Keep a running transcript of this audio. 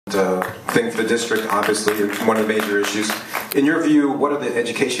thing for the district, obviously, one of the major issues. In your view, what are the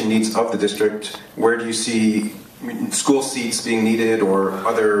education needs of the district? Where do you see school seats being needed or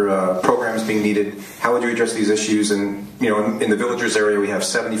other programs being needed? How would you address these issues? And in the Villagers area, we have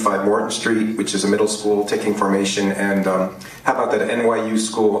 75 Morton Street, which is a middle school taking formation. And how about that NYU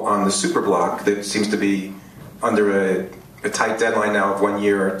school on the super block that seems to be under a tight deadline now of 1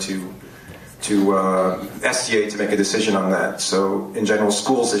 year to STA to make a decision on that. So in general,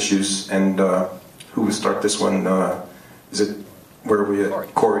 schools issues, and who will start this one? Is it, where are we at?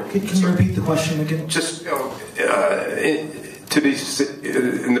 Corey. Can you repeat the question again? Just to be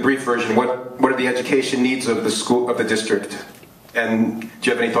in the brief version, what are the education needs of the school, of the district? And do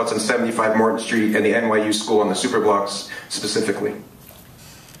you have any thoughts on 75 Morton Street and the NYU school on the superblocks specifically?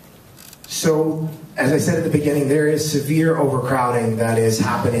 So, as I said at the beginning, there is severe overcrowding that is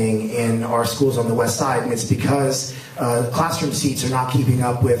happening in our schools on the west side, and it's because classroom seats are not keeping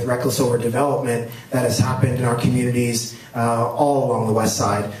up with reckless overdevelopment that has happened in our communities all along the west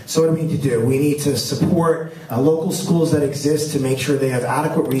side. So what do we need to do? We need to support local schools that exist to make sure they have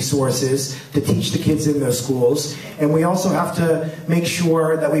adequate resources to teach the kids in those schools, and we also have to make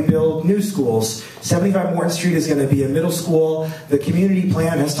sure that we build new schools. 75 Morton Street is going to be a middle school. The community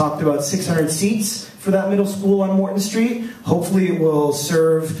plan has talked about 600 seats for that middle school on Morton Street. Hopefully it will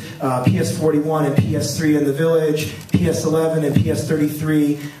serve PS41 and PS3 in the Village, PS11 and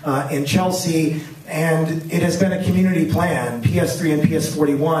PS33 in Chelsea. And it has been a community plan. PS3 and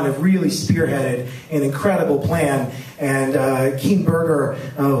PS41 have really spearheaded an incredible plan. And Keen Berger,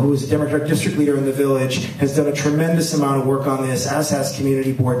 who is a Democratic district leader in the Village, has done a tremendous amount of work on this, as has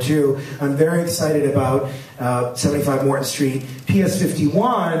Community Board too. I'm very excited about 75 Morton Street.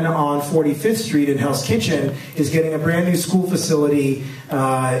 PS51 on 45th Street in Hell's Kitchen is getting a brand new school facility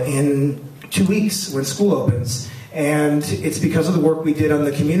in 2 weeks when school opens. And it's because of the work we did on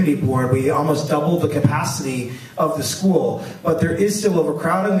the community board. We almost doubled the capacity of the school. But there is still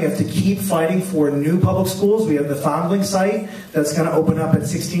overcrowding. We have to keep fighting for new public schools. We have the Foundling site that's going to open up at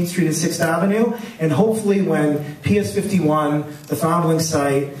 16th Street and 6th Avenue. And hopefully when PS51, the Foundling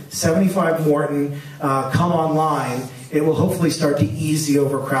site, 75 Morton come online, it will hopefully start to ease the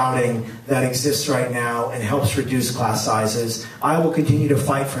overcrowding that exists right now and helps reduce class sizes. I will continue to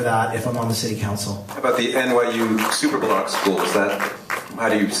fight for that if I'm on the city council. How about the NYU superblock schools? How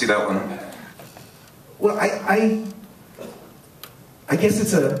do you see that one? Well, I guess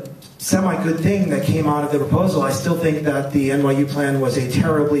it's a semi-good thing that came out of the proposal. I still think that the NYU plan was a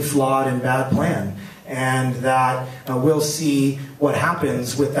terribly flawed and bad plan, and that we'll see what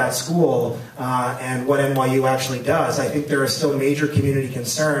happens with that school and what NYU actually does. I think there are still major community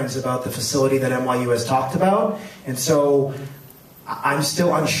concerns about the facility that NYU has talked about, and so I'm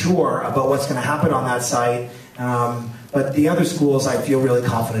still unsure about what's going to happen on that site, but the other schools I feel really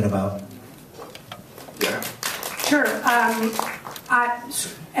confident about. Yeah. Sure.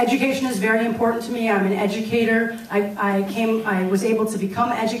 Education is very important to me. I'm an educator. I was able to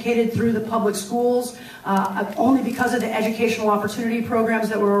become educated through the public schools. Only because of the educational opportunity programs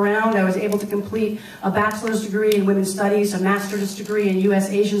that were around, I was able to complete a bachelor's degree in women's studies, a master's degree in U.S.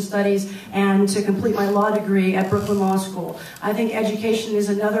 Asian studies, and to complete my law degree at Brooklyn Law School. I think education is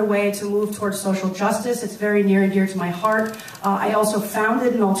another way to move towards social justice. It's very near and dear to my heart. I also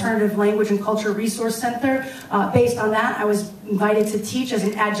founded an alternative language and culture resource center. Based on that, I was invited to teach as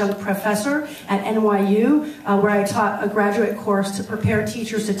an adjunct professor at NYU, where I taught a graduate course to prepare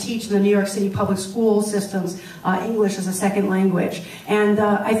teachers to teach in the New York City public school systems English as a second language. And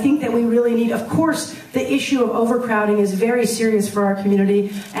I think that we really need, of course, the issue of overcrowding is very serious for our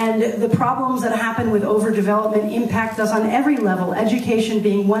community, and the problems that happen with overdevelopment impact us on every level, education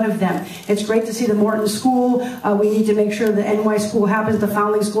being one of them. It's great to see the Morton School. We need to make sure the NY School happens, the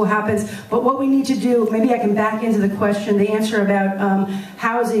Foundling School happens, but what we need to do, maybe I can back into the question, the answer about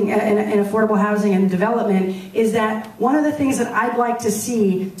housing and affordable housing and development, is that one of the things that I'd like to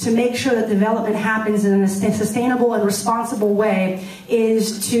see to make sure that development happens in a sustainable and responsible way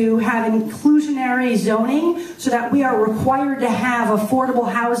is to have inclusionary zoning so that we are required to have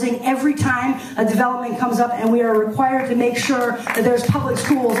affordable housing every time a development comes up, and we are required to make sure that there's public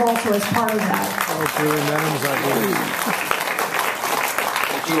schools also as part of that.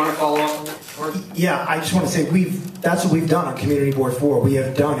 Do you want to follow up? Yeah, I just want to say that's what we've done on Community Board 4. We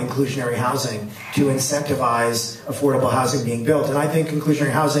have done inclusionary housing to incentivize affordable housing being built. And I think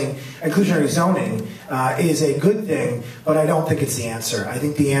inclusionary zoning is a good thing, but I don't think it's the answer. I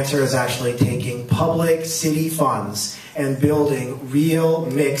think the answer is actually taking public city funds and building real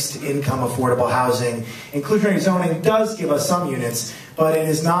mixed income affordable housing. Inclusionary zoning does give us some units, but it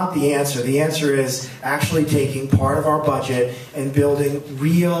is not the answer. The answer is actually taking part of our budget and building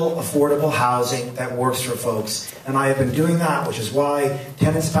real affordable housing that works for folks. And I have been doing that, which is why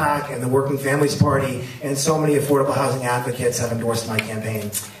Tenants PAC and the Working Families Party and so many affordable housing advocates have endorsed my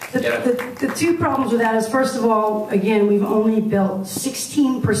campaign. The two problems with that is, first of all, again, we've only built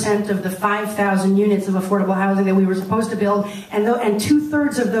 16% of the 5,000 units of affordable housing that we were supposed to build, and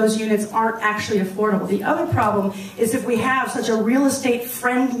 2/3 of those units aren't actually affordable. The other problem is if we have such a real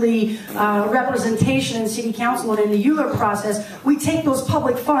estate-friendly representation in City Council and in the ULURP process, we take those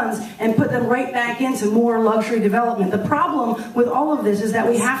public funds and put them right back into more luxury development. The problem with all of this is that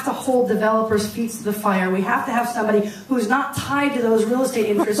we have to hold developers' feet to the fire. We have to have somebody who's not tied to those real estate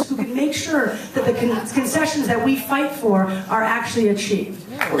interests, who can make sure that the concessions that we fight for are actually achieved.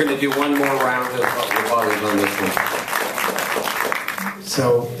 We're going to do one more round of rebuttals on this one.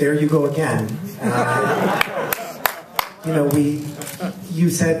 So there you go again. You know,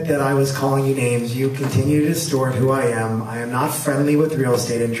 you said that I was calling you names. You continue to distort who I am. I am not friendly with real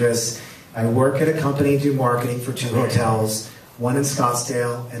estate interests. I work at a company, do marketing for 2 hotels, one in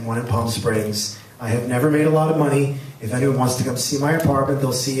Scottsdale and one in Palm Springs. I have never made a lot of money. If anyone wants to come see my apartment,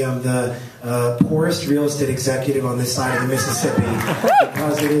 they'll see I'm the poorest real estate executive on this side of the Mississippi,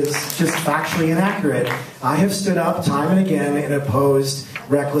 because it is just factually inaccurate. I have stood up time and again and opposed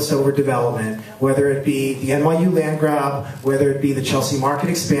reckless overdevelopment, whether it be the NYU land grab, whether it be the Chelsea Market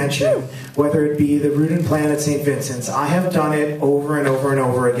expansion, whether it be the Rudin plan at St. Vincent's. I have done it over and over and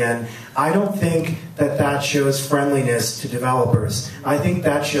over again. I don't think that that shows friendliness to developers. I think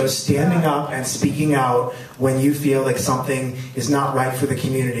that shows standing up and speaking out when you feel like something is not right for the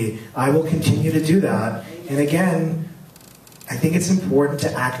community. I will continue to do that. And again, I think it's important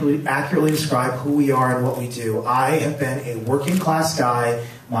to accurately describe who we are and what we do. I have been a working class guy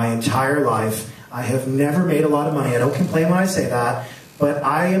my entire life. I have never made a lot of money. I don't complain when I say that, but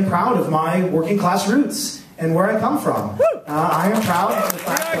I am proud of my working class roots and where I come from. I am proud of the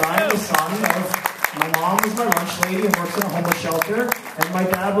fact that I am the son of, my mom was my lunch lady and works in a homeless shelter, and my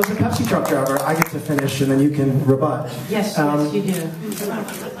dad was a Pepsi truck driver. I get to finish and then you can rebut. Yes, yes, you do.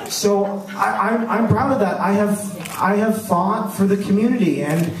 So I'm proud of that. I have fought for the community,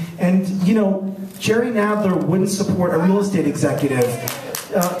 and you know, Jerry Nadler wouldn't support a real estate executive.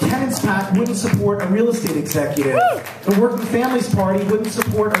 Tenants PAC wouldn't support a real estate executive. The Working Families Party wouldn't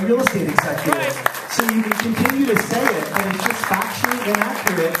support a real estate executive. So you can continue to say it, but it's just factually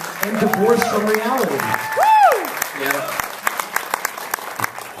inaccurate and divorced from reality.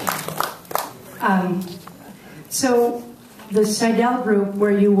 So the Seidel Group,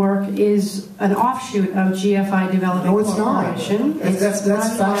 where you work, is an offshoot of GFI Development Corporation. No, it's not.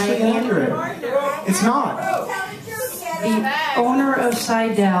 That's factually inaccurate. It's not. The owner of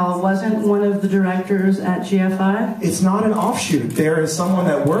Seidel wasn't one of the directors at GFI? It's not an offshoot. There is someone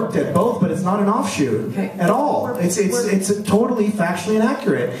that worked at both, but it's not an offshoot at all. It's totally factually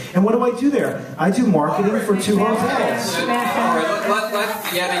inaccurate. And what do I do there? I do marketing for 2 hotels. All right,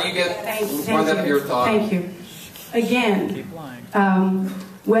 let Yetta, you get more than your thought. Thank you. Again,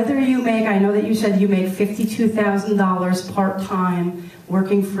 whether you make, I know that you said you make $52,000 part-time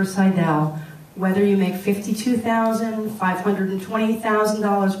working for Seidel, whether you make $52,000,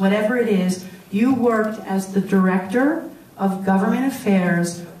 $520,000, whatever it is, you worked as the Director of Government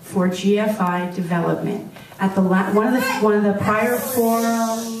Affairs for GFI Development. At one of the prior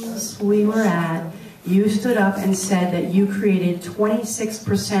forums we were at, you stood up and said that you created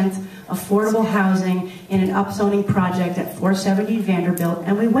 26% affordable housing in an upzoning project at 470 Vanderbilt,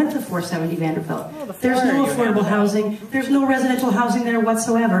 and we went to 470 Vanderbilt. There's no affordable housing, there's no residential housing there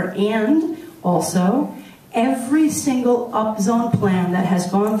whatsoever, and also, every single upzone plan that has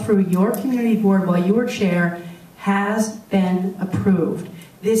gone through your community board while you were chair has been approved.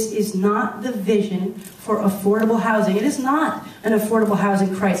 This is not the vision for affordable housing. It is not an affordable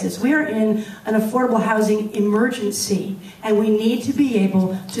housing crisis. We are in an affordable housing emergency, and we need to be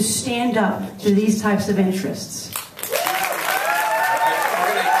able to stand up to these types of interests.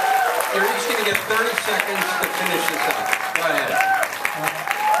 You're each going to get 30 seconds to finish this up. Go ahead.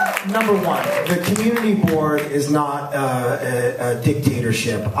 Number one, the community board is not a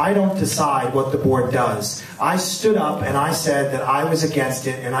dictatorship. I don't decide what the board does. I stood up and I said that I was against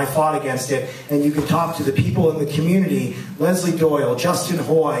it and I fought against it, and you can talk to the people in the community Leslie Doyle, Justin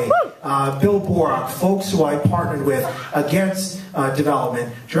Hoy, Bill Borak, folks who I partnered with against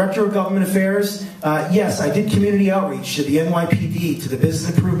development. Director of Government Affairs, yes, I did community outreach to the NYPD, to the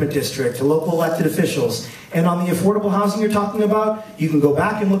Business Improvement District, to local elected officials. And on the affordable housing you're talking about, you can go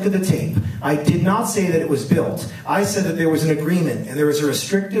back and look at the tape. I did not say that it was built. I said that there was an agreement and there was a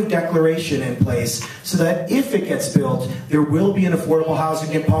restrictive declaration in place so that if it gets built, there will be an affordable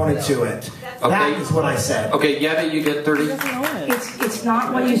housing component to it. Okay. That is what I said. Okay, Yetta, you get 30. It's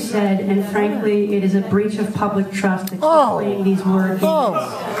not what you said, and frankly, it is a breach of public trust to keep playing these words.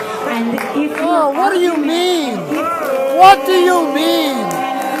 And if what do you mean? What do you mean?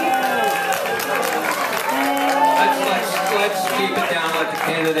 Let's keep it down. Let the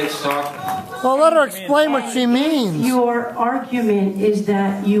candidates talk. Well, let her explain what she means. Your argument is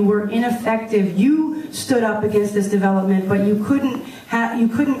that you were ineffective. You stood up against this development, but you couldn't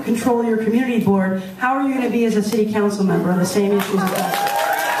control your community board. How are you going to be as a city council member on the same issues as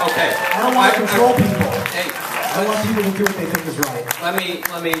us? Okay. I don't want to control people. Hey, I want people to do what they think is right.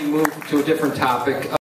 let me move to a different topic.